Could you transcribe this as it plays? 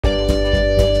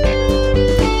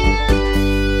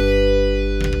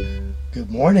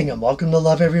morning and welcome to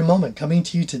Love Every Moment, coming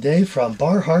to you today from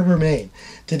Bar Harbor, Maine.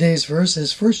 Today's verse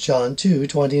is 1 John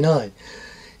 2:29.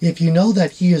 If you know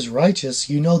that he is righteous,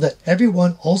 you know that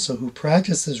everyone also who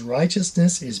practices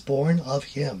righteousness is born of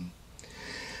him.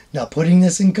 Now, putting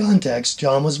this in context,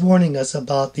 John was warning us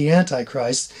about the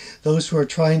Antichrist, those who are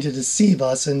trying to deceive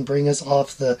us and bring us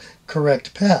off the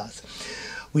correct path.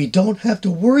 We don't have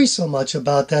to worry so much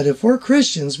about that. If we're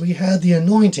Christians, we have the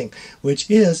anointing,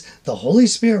 which is the Holy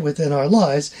Spirit within our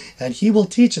lives, and he will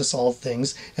teach us all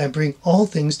things and bring all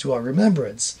things to our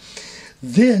remembrance.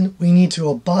 Then we need to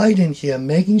abide in him,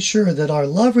 making sure that our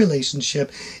love relationship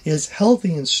is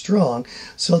healthy and strong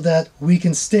so that we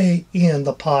can stay in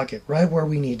the pocket, right where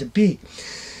we need to be.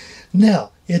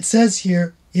 Now, it says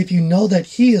here, if you know that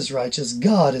he is righteous,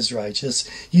 God is righteous,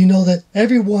 you know that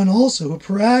everyone also who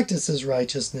practices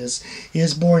righteousness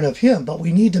is born of him. But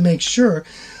we need to make sure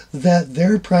that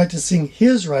they're practicing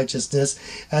his righteousness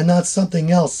and not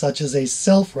something else, such as a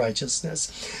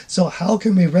self-righteousness. So how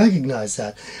can we recognize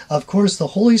that? Of course, the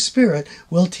Holy Spirit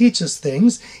will teach us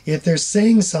things. If they're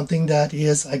saying something that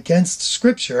is against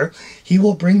Scripture, he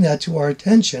will bring that to our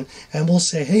attention and we'll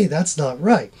say, hey, that's not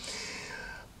right.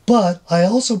 But I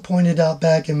also pointed out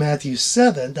back in Matthew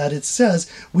 7 that it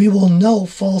says we will know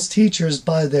false teachers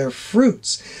by their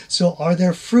fruits. So are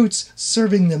their fruits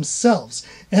serving themselves,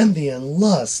 envy and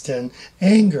lust and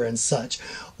anger and such?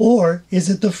 Or is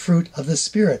it the fruit of the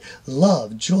Spirit?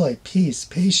 Love, joy, peace,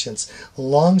 patience,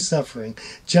 long-suffering,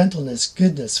 gentleness,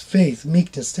 goodness, faith,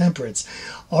 meekness, temperance.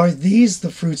 Are these the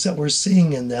fruits that we're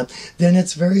seeing in them? Then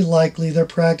it's very likely they're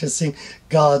practicing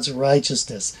God's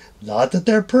righteousness. Not that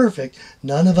they're perfect.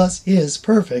 None of us is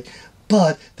perfect.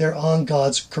 But they're on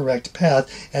God's correct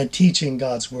path and teaching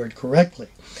God's word correctly.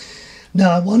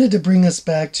 Now, I wanted to bring us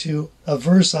back to a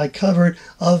verse I covered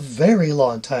a very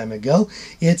long time ago.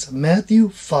 It's Matthew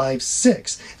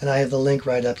 5:6, and I have the link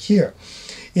right up here.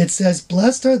 It says,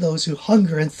 "Blessed are those who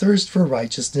hunger and thirst for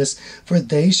righteousness, for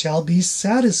they shall be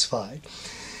satisfied."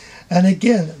 And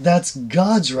again, that's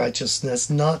God's righteousness,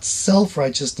 not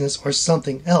self-righteousness or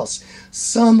something else.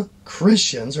 Some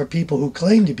Christians, or people who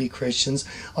claim to be Christians,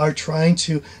 are trying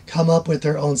to come up with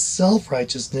their own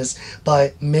self-righteousness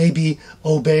by maybe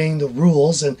obeying the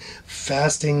rules and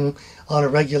fasting on a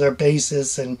regular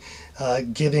basis and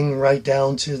giving right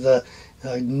down to the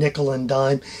nickel and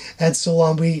dime and so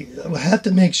on. We have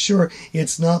to make sure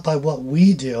it's not by what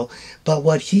we do, but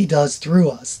what he does through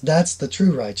us. That's the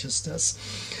true righteousness.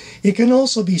 It can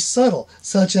also be subtle,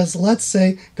 such as, let's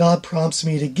say God prompts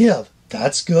me to give.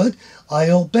 That's good. I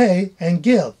obey and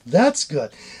give. That's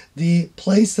good. The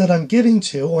place that I'm giving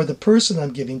to, or the person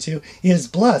I'm giving to, is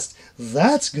blessed.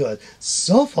 That's good.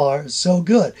 So far, so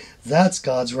good. That's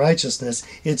God's righteousness.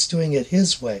 It's doing it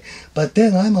his way. But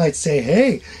then I might say,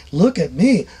 hey, look at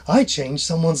me. I changed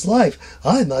someone's life.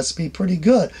 I must be pretty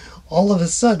good. All of a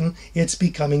sudden, it's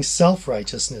becoming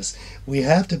self-righteousness. We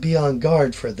have to be on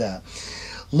guard for that.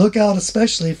 Look out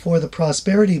especially for the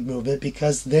prosperity movement,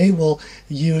 because they will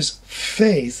use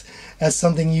faith as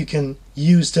something you can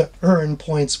use to earn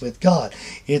points with God.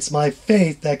 It's my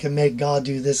faith that can make God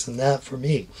do this and that for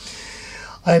me.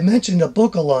 I mentioned a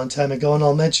book a long time ago, and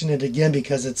I'll mention it again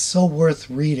because it's so worth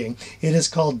reading. It is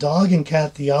called Dog and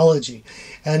Cat Theology.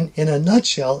 And in a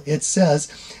nutshell, it says,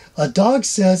 a dog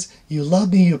says, you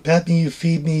love me, you pet me, you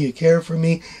feed me, you care for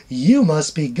me, you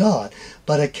must be God.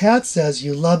 But a cat says,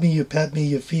 you love me, you pet me,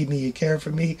 you feed me, you care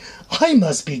for me, I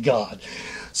must be God.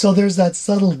 So there's that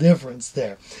subtle difference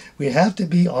there. We have to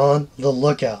be on the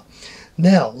lookout.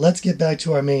 Now, let's get back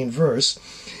to our main verse.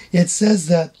 It says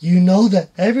that you know that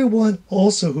everyone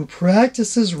also who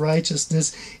practices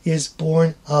righteousness is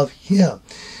born of him.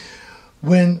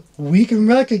 When we can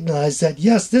recognize that,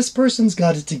 yes, this person's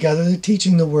got it together, they're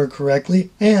teaching the word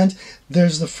correctly, and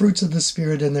there's the fruits of the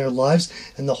Spirit in their lives,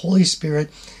 and the Holy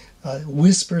Spirit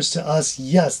whispers to us,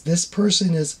 yes, this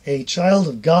person is a child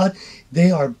of God, they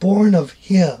are born of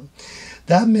him.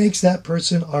 That makes that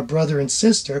person our brother and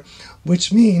sister,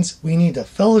 which means we need to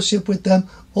fellowship with them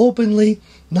openly,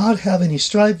 not have any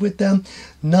strife with them,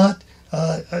 not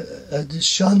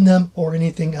shun them or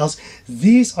anything else.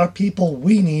 These are people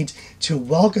we need to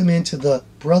welcome into the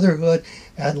brotherhood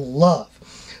and love.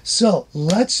 So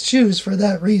let's choose for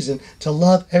that reason to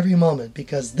love every moment,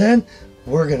 because then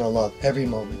we're going to love every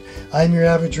moment. I'm your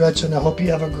average wretch, and I hope you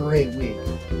have a great week.